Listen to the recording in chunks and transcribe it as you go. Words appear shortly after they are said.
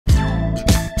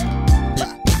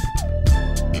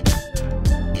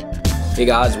Hey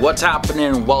guys, what's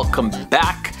happening? Welcome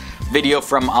back. Video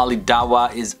from Ali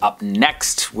Dawah is up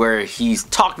next, where he's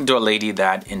talking to a lady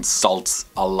that insults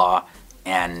Allah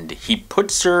and he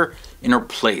puts her in her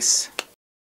place.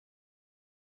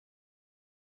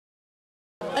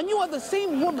 And you are the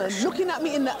same woman looking at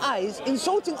me in the eyes,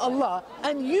 insulting Allah,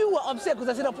 and you were upset because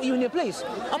I said I'll put you in your place.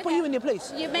 I'll put you in your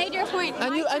place. You made your point.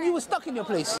 And you were stuck in your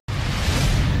place.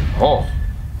 Oh,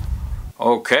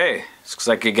 okay. Looks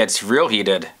like it gets real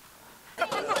heated. That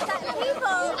people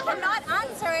cannot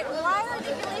answer it. Why are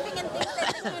they believing in things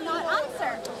that they cannot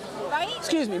answer? Right?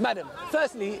 Excuse me, madam.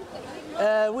 Firstly,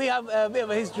 we have a bit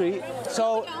of a history.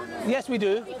 So, yes, we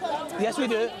do. Yes, we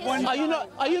do. Are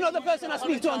you not the person I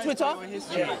speak to on Twitter?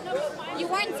 You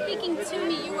weren't speaking to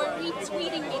me. You were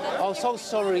retweeting me. Oh, so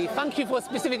sorry. Thank you for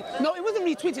specific. No, it wasn't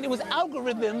retweeting. It was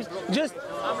algorithms. Just.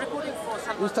 I'm recording for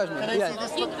something. Who's touching me?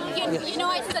 Yeah. You know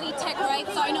I study tech, right?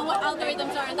 So I know what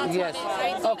algorithms are, and that's yes. what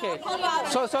it is, right? Okay.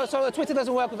 So Twitter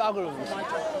doesn't work with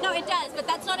algorithms. No, it does, but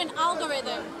that's not an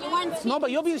algorithm. You weren't. No,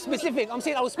 but you're being specific. I'm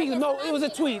saying I was speaking. No, it was a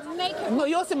tweet. No,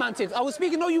 your semantics. I was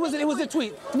speaking. No, you wasn't. It was a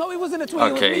tweet. No, it wasn't a tweet.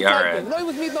 Okay, all right. No, it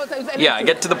was me. No, it was yeah,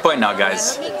 get to the point now,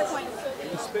 guys.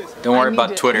 Don't worry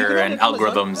about Twitter and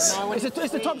algorithms.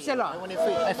 It's the top seller.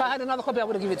 If I had another copy, I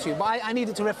would have given it to you. But I need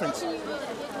it to reference.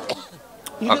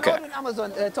 You can order on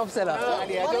Amazon, top seller. No,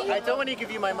 Ali, I don't want to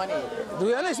give you my money.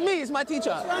 It's me, it's my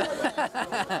teacher.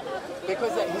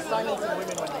 Because he's silencing women when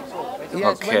they talk.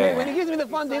 Yes, okay. when he gives me the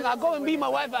funding, I go and beat my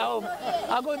wife at home.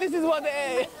 I go, this is what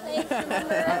they...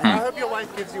 I hope your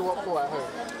wife gives you what for at home.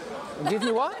 Gives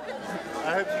me what?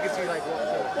 I hope she gives you like what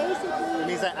for. It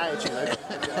means that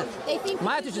attitude.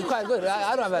 My attitude is quite good.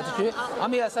 I don't have attitude.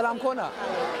 I'm here at Salam Corner.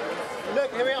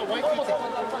 Look, here we are. Why tweet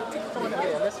it? Come on,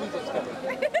 here. Let's use it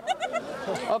together.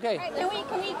 Okay. Right,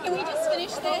 can we just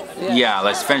finish this? Yeah,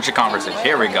 let's finish the conversation.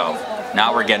 Here we go.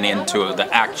 Now we're getting into the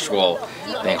actual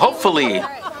thing. Hopefully.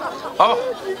 Oh,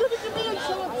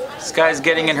 this guy's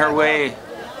getting in her way.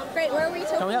 Great, where are we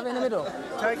talking? Can we have it in the middle?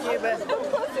 Talking about.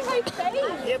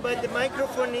 Yeah, but the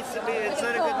microphone needs to be. It's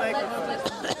not a good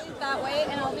microphone. That way,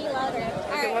 and I'll be louder.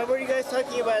 Okay, what were you guys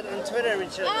talking about on Twitter,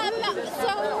 Richard? So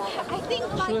I think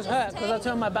she was hurt because I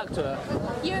turned my back to her.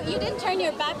 You didn't turn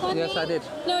your back on me? Yes, I did.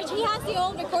 No, he has the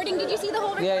old recording. Did you see the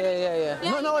whole recording? Yeah.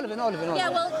 No, all of it. Yeah,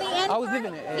 well, the end I was part,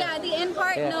 living it. Yeah, the end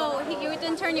part, no, you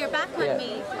didn't turn your back on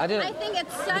me. I didn't. I think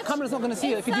it's such... The camera's not going to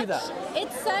see it if you do that.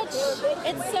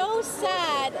 It's so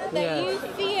sad that you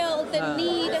feel the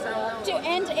need to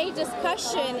end a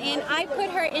discussion, and I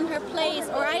put her in her place,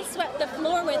 or I swept the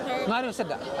floor with her. No, I never said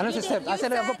that. I never said. I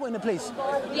said I got put in a place.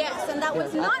 Yes, and that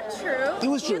was not true. It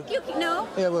was true. No,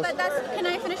 yeah, it was. But can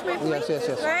I finish my point? Yes.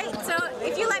 Right? So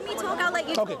if you let me talk, I'll let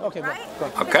you talk. Okay. Right?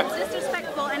 Okay. It's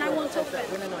disrespectful, and I won't talk it.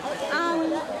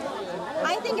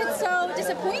 I think it's so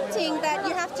disappointing that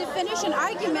you have to finish an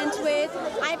argument with,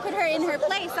 I put her in her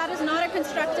place. That is not a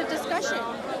constructive discussion.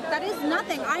 That is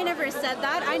nothing. I never said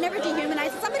that. I never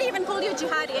dehumanized. Somebody even called you a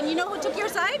jihadi, and you know who took your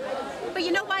side? But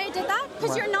you know why I did that?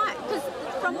 Because you're not. Because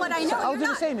from what I know, I would do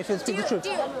the same if you speak the truth.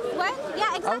 What?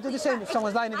 Yeah, exactly. I would do the same if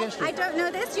someone's lying against you. I don't know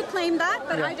this. You claim that,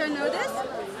 but I don't know this.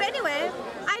 But anyway,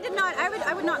 I did not.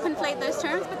 I would not conflate those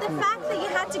terms. But the fact that you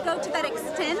had to go to that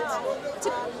extent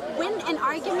to win an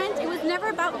argument, it was never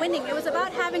about winning. It was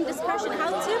about having discussion. How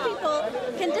two people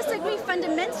can disagree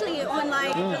fundamentally on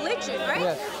like religion, right?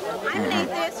 Yes. I'm an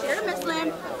atheist. You're a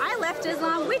Muslim. I left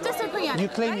Islam. We disagree on it. You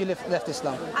claim you left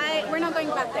Islam. We're not going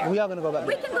back there. We are going to go back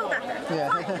there. We can go back there.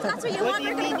 Fine. If that's what you want.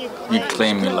 You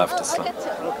claim you left Islam.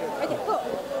 Okay, cool.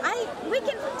 We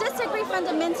can disagree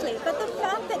fundamentally, but the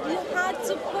fact that you had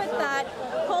to put that,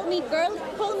 call me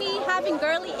having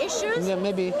girly issues. Yeah,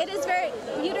 maybe. It is very.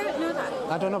 You don't know that.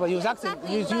 I don't know, but you was acting.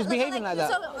 Exactly. You was behaving like that.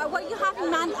 So, are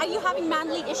you having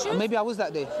manly issues? Maybe I was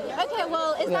that day. Okay,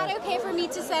 well, is that okay for me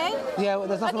to say? Yeah, well,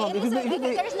 there's nothing wrong.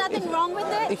 There's nothing wrong with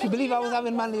it. If you believe I was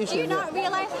having manly issues. Do you not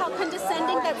realize how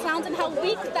condescending that sounds and how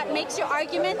weak that makes your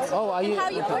argument? And how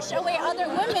you push away other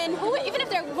women who, even if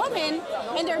they're women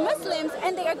and they're Muslims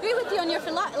and they agree with you on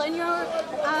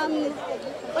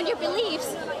your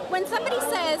beliefs. When somebody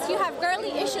says you have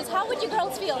girly issues, how would you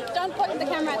girls feel? Don't point the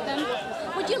camera at them.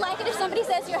 Would you like it if somebody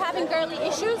says you're having girly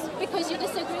issues because you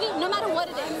disagree, no matter what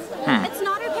it is? It's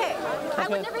not okay. I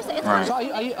would never say it's not. So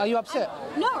are you upset?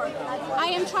 No, I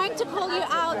am trying to pull you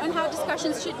out on how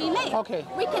discussions should be made. Okay.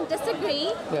 We can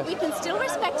disagree. Yes. We can still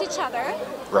respect each other.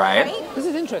 Right. This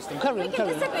is interesting. We can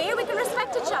disagree. We can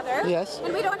respect each other. Yes.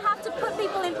 And we don't have to put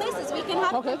people in places. We can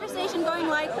have a conversation going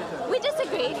like, we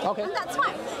disagree. Okay. And that's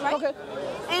fine, right? Okay.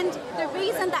 And the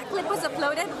reason that clip was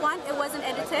uploaded, one, it wasn't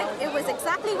edited. It was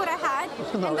exactly what I had.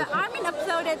 And the Armin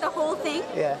uploaded the whole thing.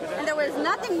 Yeah. And there was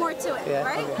nothing more to it, Yeah.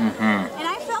 right? And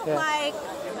I felt like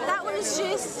that was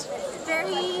just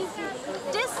very,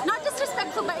 not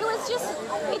disrespectful, but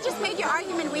it just made your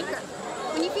argument weaker.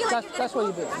 When you feel like That's what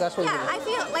you did. That's what you did. I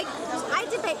feel like I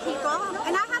debate people,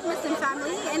 and I have Muslim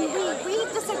family, and we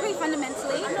disagree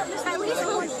fundamentally. At least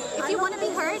if you want to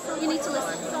be heard, you need to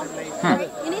listen. Right?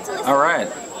 You need to listen. All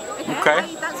right.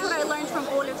 Okay. That's what I learned from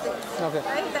all of this. Okay.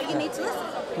 Right? That you need to listen.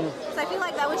 So I feel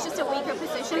like that was just a weaker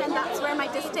position, and that's where my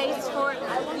distaste for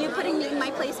you putting me in my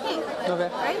place came. Okay.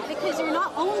 Right? Because you're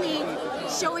not only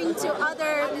showing to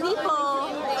other people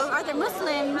or other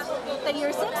Muslims that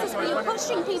you're sexist, but you're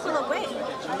pushing people away.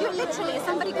 You're literally,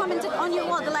 somebody commented on your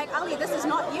wall, they're like, Ali, this is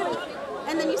not you.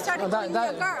 And then you started calling me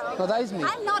a girl. No, that is me.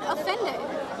 I'm not offended.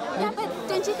 Yeah, but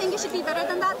don't you think it should be better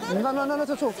than that then? No, not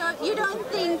at all. So you don't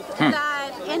think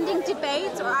that ending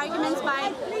debates or arguments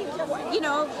by,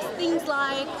 things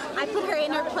like I put her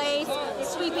in her place,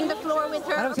 sweeping the floor with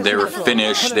her. They were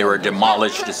finished, they were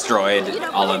demolished, destroyed,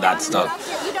 all of that stuff.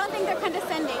 You don't think they're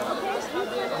condescending?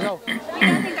 No. You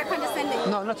don't think they're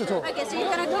condescending? No, not at all. Okay, so you're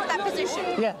going to keep that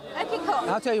position? Yeah. Okay, cool.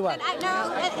 I'll tell you why.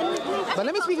 But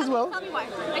let me speak as well. Tell me why.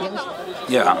 Okay, cool.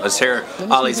 Yeah, let's hear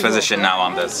Ali's position now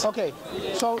on this. Okay,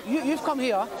 so you've come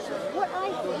here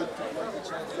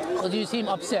because you seem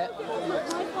upset,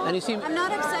 and you seem... I'm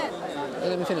not upset.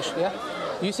 Let me finish, yeah?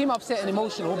 You seem upset and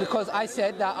emotional because I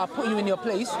said that I'll put you in your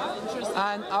place,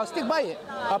 and I'll stick by it.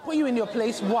 I'll put you in your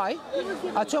place. Why?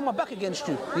 I turned my back against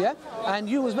you, yeah? And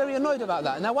you was very annoyed about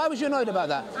that. Now, why was you annoyed about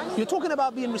that? You're talking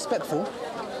about being respectful.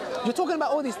 You're talking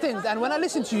about all these things, and when I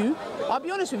listen to you, I'll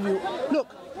be honest with you. Look,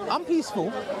 I'm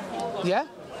peaceful, yeah?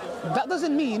 That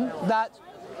doesn't mean that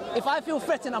if I feel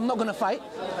threatened, I'm not going to fight.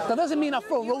 That doesn't mean I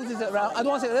throw roses around. I don't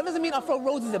want to say that. Doesn't mean I throw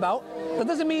roses about. That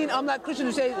doesn't mean I'm like Christian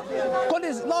who say, God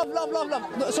is love, love, love,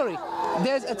 love. No, sorry.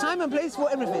 There's a time and place for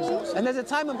everything. And there's a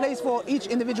time and place for each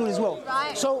individual as well.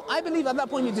 Right. So I believe at that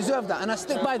point you deserve that, and I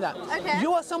stick by that. Okay.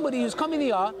 You are somebody who's coming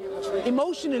here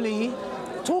emotionally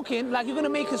talking like you're going to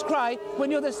make us cry when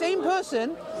you're the same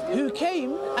person who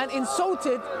came and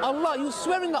insulted Allah. You're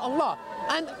swearing at Allah.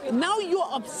 And now you're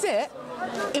upset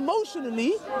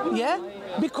emotionally, yeah,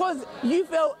 because you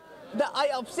felt that I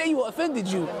upset you or offended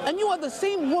you. And you are the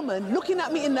same woman looking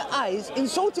at me in the eyes,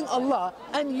 insulting Allah,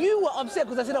 and you were upset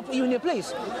because I said I'll put you in your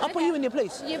place. I'll put you in your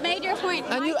place. You made your point.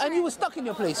 And you were stuck in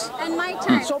your place. And my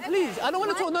turn. So please, I don't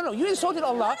want to talk. No, you insulted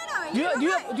Allah. No,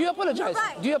 Do you apologize?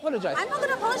 Right. Do you apologize? I'm not going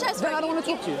to apologize for Then I don't want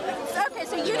to talk to you. Okay,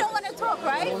 so you don't want to talk,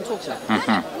 right? I don't want to talk to you.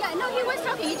 Yeah, no, he was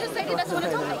talking. He just said he doesn't want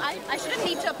to talk. I shouldn't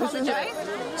need to apologize.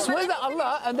 Swears at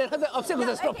Allah and then has an upset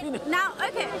because I stopped you. Now,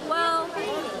 okay, well,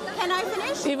 can I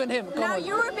finish? Even him, come now on.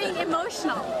 you were being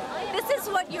emotional. This is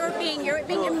what you're being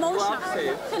emotional.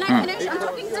 Can I finish? I'm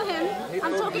talking to him.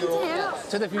 I'm talking to him.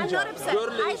 To the future. I'm not upset.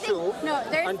 Your I issue, think, no,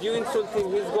 there's... and you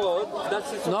insulting his God,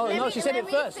 that's his... No, she said it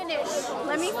first.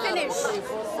 Let me finish.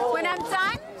 When I'm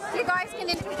done, you guys can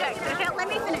interject. Okay, let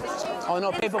me finish. Oh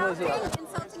no, paper was here.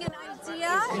 Insulting an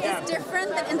idea is different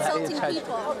than insulting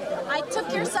people. I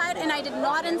took your side and I did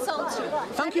not insult you.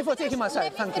 Thank you for taking my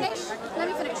side. Thank you. Let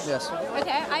me finish. Yes.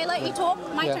 Okay, I let you talk.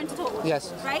 My turn to talk.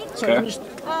 Yes. Right? So let me just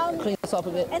clean this up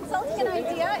a bit. Insulting an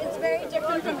idea is very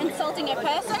different from insulting a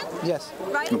person. Yes.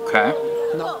 Right? Okay.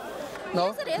 No. No.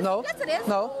 Yes, it is. No. Yes, it is.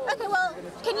 No. Okay, well,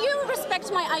 can you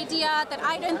respect my idea that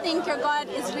I don't think your God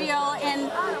is real and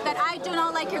that I do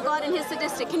not like your God and he's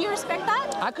sadistic? Can you respect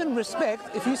that? I can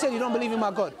respect if you said you don't believe in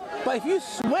my God. But if you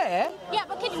swear... Yeah,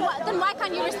 but then why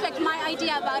can't you respect my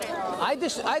idea about it?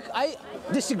 I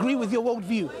disagree with your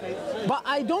worldview. But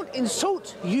I don't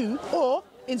insult you or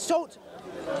insult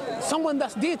someone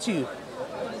that's dear to you.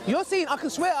 You're saying I can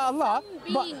swear at Allah,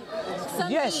 but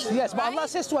yes, but right? Allah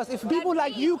says to us, if people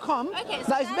like you come, okay, so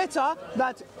that it's better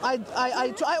that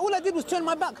all I did was turn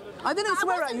my back. I didn't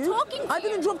swear at you. I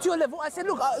didn't drop to your level. I said,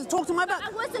 look, talk to my back.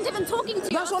 I wasn't even talking to you.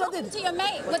 That's all I did. To your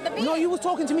mate with the beard. No, you was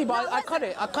talking to me, but I cut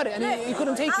it, and you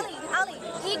couldn't take Ali, Ali,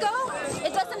 ego,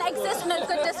 it doesn't exist in a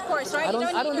good discourse, right?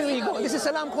 I don't do ego. This is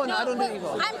Salam Corner. I don't do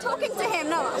ego. I'm talking to him.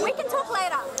 No, we can talk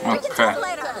later. We can talk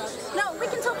later. No, we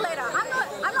can talk later.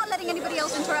 I'm not letting anybody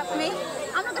else interrupt me.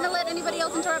 I'm not going to let anybody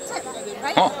else interrupt him,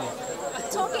 right?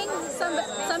 Talking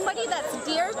somebody that's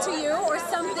dear to you or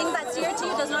something that's dear to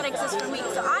you does not exist for me.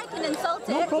 So I can insult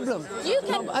it. No problem. You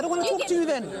can. No, I don't want to talk to you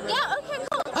then. Yeah, okay,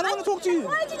 cool. I don't want to talk to you.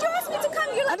 Why did you ask me to come?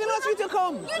 I didn't ask you to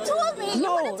come. You told me you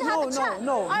wanted to have a chat.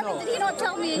 No. Did he not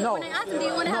tell me when I asked him, do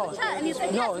you want to have a chat? And he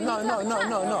said, yes,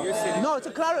 No.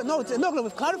 To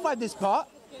clarify this part,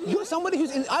 You're somebody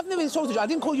who's I've never insulted you. I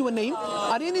didn't call you a name.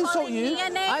 I didn't insult you.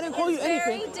 I didn't call you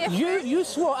anything. You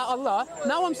swore at Allah.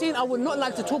 Now I'm saying I would not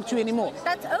like to talk to you anymore.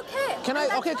 That's okay. Can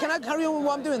I carry on with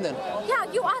what I'm doing then?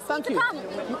 Yeah, you asked me to come.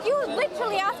 You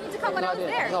literally asked me to come when I was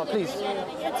there. No, please.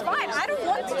 It's fine. I don't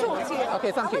want to talk to you.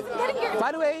 Okay, thank you.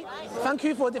 By the way, thank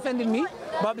you for defending me.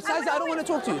 But besides that, I don't want to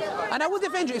talk to you. And I will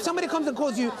defend you. If somebody comes and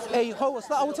calls you a hoe or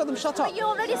slut, I will tell them shut up. But you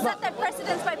already set that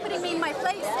precedence by putting me in my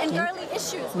place in girly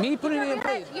issues. Me putting you in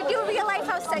place? You do realize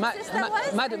how sexist that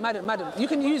was? Madam, you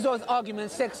can use those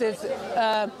arguments, sexist,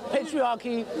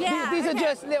 patriarchy. Yeah, these are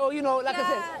just little, you know, like I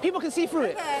said, people can see through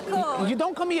it. Okay, cool. You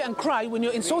don't come here and cry when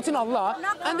you're insulting Allah,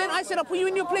 and then I said I'll put you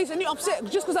in your place and you're upset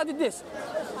just because I did this.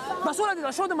 That's what I did.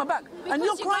 I showed them my back. Because and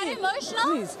you're crying. You got emotional?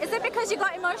 Please. Is it because you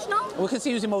got emotional? We can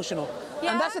see who's emotional.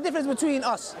 Yeah? And that's the difference between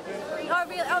us.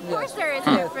 Of course there is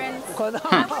a difference.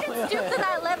 I wouldn't stoop to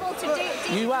that level to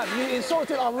do. You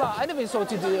insulted Allah. I never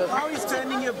insulted you. How is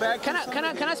turning your back? Can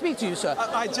I speak to you, sir?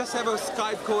 I just have a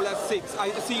Skype call at 6.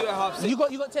 I see you at half 6.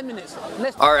 You got 10 minutes.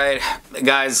 All right,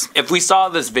 guys. If we saw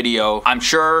this video, I'm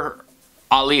sure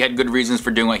Ali had good reasons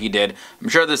for doing what he did. I'm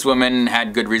sure this woman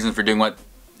had good reasons for doing what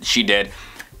she did.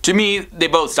 To me, they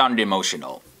both sounded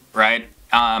emotional, right?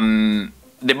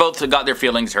 They both got their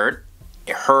feelings hurt.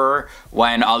 Her,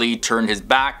 when Ali turned his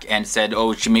back and said,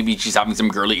 oh, maybe she's having some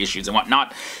girly issues and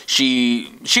whatnot, she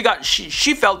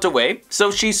felt away, so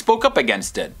she spoke up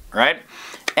against it, right?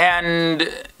 And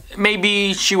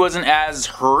maybe she wasn't as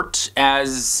hurt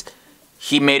as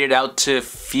he made it out to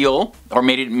feel, or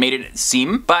made it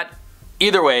seem, but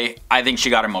either way, I think she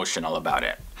got emotional about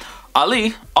it.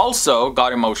 Ali also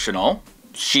got emotional.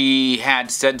 She had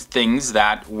said things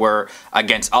that were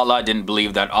against Allah, didn't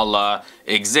believe that Allah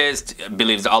exists,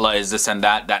 believes Allah is this and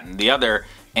that and the other.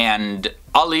 And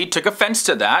Ali took offense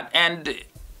to that and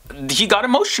he got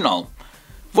emotional.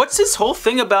 What's this whole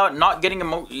thing about not getting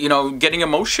getting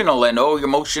emotional and you're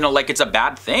emotional like it's a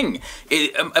bad thing?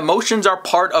 Emotions are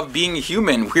part of being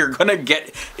human. We're gonna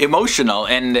get emotional,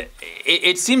 and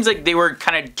it seems like they were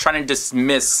kind of trying to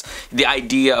dismiss the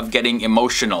idea of getting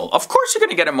emotional. Of course you're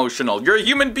gonna get emotional. You're a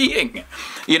human being.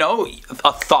 You know,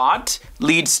 a thought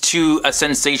leads to a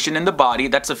sensation in the body.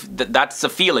 That's a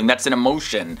feeling. That's an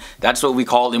emotion. That's what we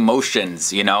call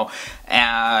emotions. You know.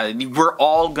 We're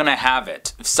all gonna have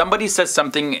it. If somebody says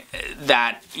something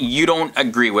that you don't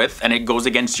agree with and it goes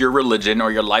against your religion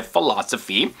or your life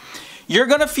philosophy, you're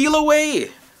gonna feel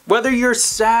away. Whether you're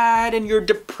sad and you're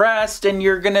depressed and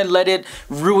you're gonna let it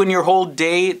ruin your whole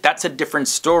day, that's a different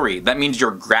story. That means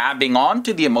you're grabbing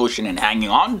onto the emotion and hanging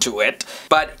on to it.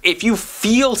 But if you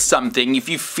feel something, if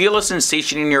you feel a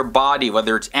sensation in your body,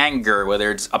 whether it's anger,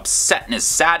 whether it's upsetness,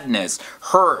 sadness,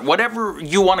 hurt, whatever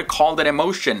you want to call that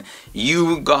emotion,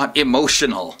 you got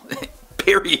emotional.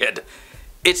 Period.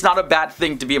 It's not a bad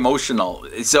thing to be emotional.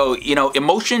 So, you know,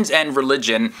 emotions and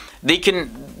religion, they can,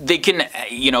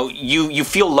 you know, you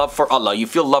feel love for Allah, you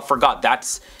feel love for God.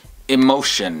 That's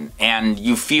emotion. And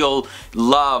you feel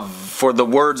love for the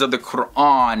words of the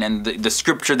Quran and the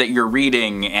scripture that you're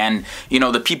reading, and, you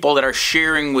know, the people that are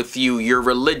sharing with you your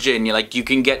religion. You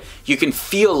can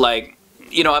feel like,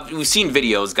 you know, we've seen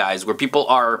videos, guys, where people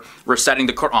are reciting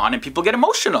the Quran and people get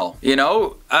emotional, you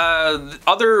know.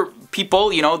 Other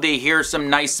people, you know, they hear some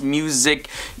nice music,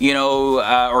 you know,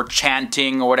 or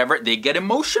chanting or whatever, they get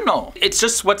emotional. It's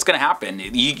just what's gonna happen.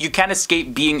 You can't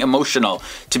escape being emotional.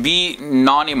 To be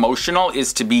non-emotional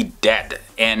is to be dead,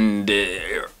 and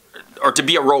or to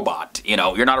be a robot. You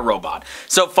know, you're not a robot.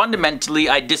 So fundamentally,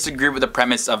 I disagree with the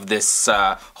premise of this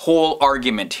whole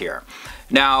argument here.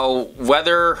 Now,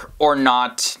 whether or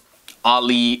not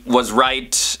Ali was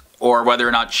right or whether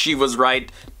or not she was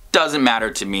right doesn't matter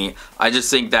to me. I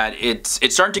just think that it's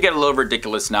starting to get a little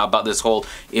ridiculous now about this whole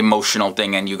emotional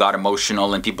thing, and you got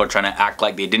emotional and people are trying to act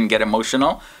like they didn't get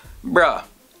emotional. Bruh,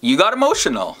 you got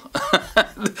emotional.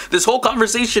 This whole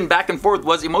conversation back and forth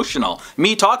was emotional.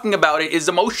 Me talking about it is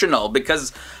emotional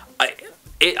because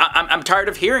I'm tired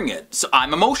of hearing it. So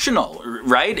I'm emotional,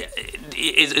 right?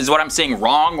 Is what I'm saying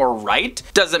wrong or right?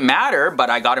 Doesn't matter, but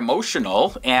I got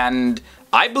emotional, and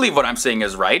I believe what I'm saying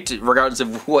is right, regardless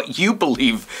of what you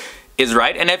believe is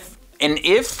right. And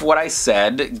if what I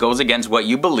said goes against what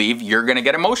you believe, you're gonna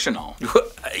get emotional.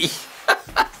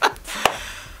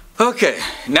 Okay,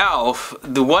 now,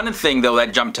 the one thing though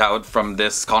that jumped out from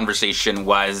this conversation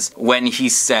was when he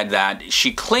said that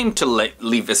she claimed to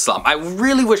leave Islam. I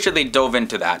really wish that they dove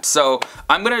into that. So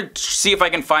I'm gonna see if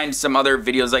I can find some other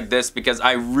videos like this, because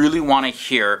I really wanna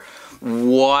hear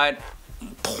what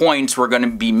points were gonna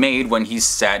be made when he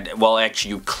said, well, actually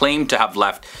you claim to have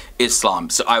left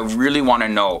Islam. So I really wanna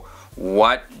know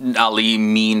what Ali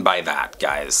mean by that,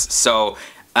 guys. So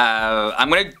I'm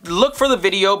gonna look for the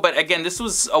video, but again, this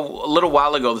was a little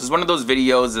while ago. This is one of those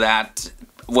videos that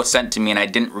was sent to me and I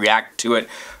didn't react to it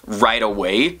right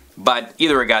away. But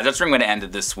either way, guys, that's where I'm gonna end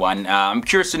this one. I'm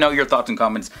curious to know your thoughts and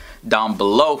comments down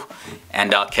below,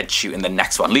 and I'll catch you in the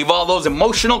next one. Leave all those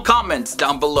emotional comments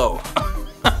down below.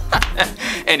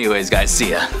 Anyways, guys,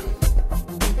 see ya.